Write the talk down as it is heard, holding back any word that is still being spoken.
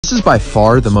This is by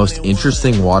far the most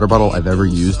interesting water bottle I've ever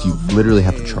used. You literally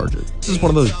have to charge it. This is one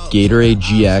of those Gatorade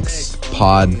GX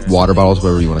pod water bottles,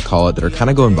 whatever you want to call it, that are kind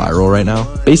of going viral right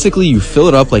now. Basically, you fill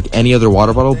it up like any other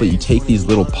water bottle, but you take these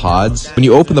little pods. When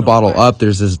you open the bottle up,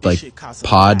 there's this like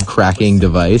pod cracking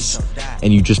device,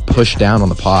 and you just push down on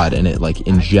the pod and it like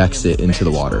injects it into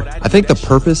the water. I think the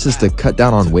purpose is to cut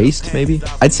down on waste, maybe.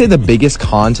 I'd say the biggest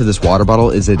con to this water bottle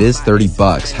is it is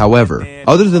 $30. However,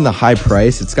 other than the high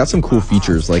price, it's got some cool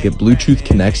features, like it Bluetooth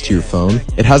connects to your phone.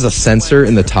 It has a sensor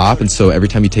in the top, and so every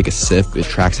time you take a sip, it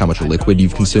tracks how much liquid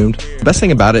you've consumed. The best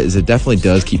thing about it is it definitely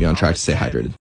does keep me on track to stay hydrated.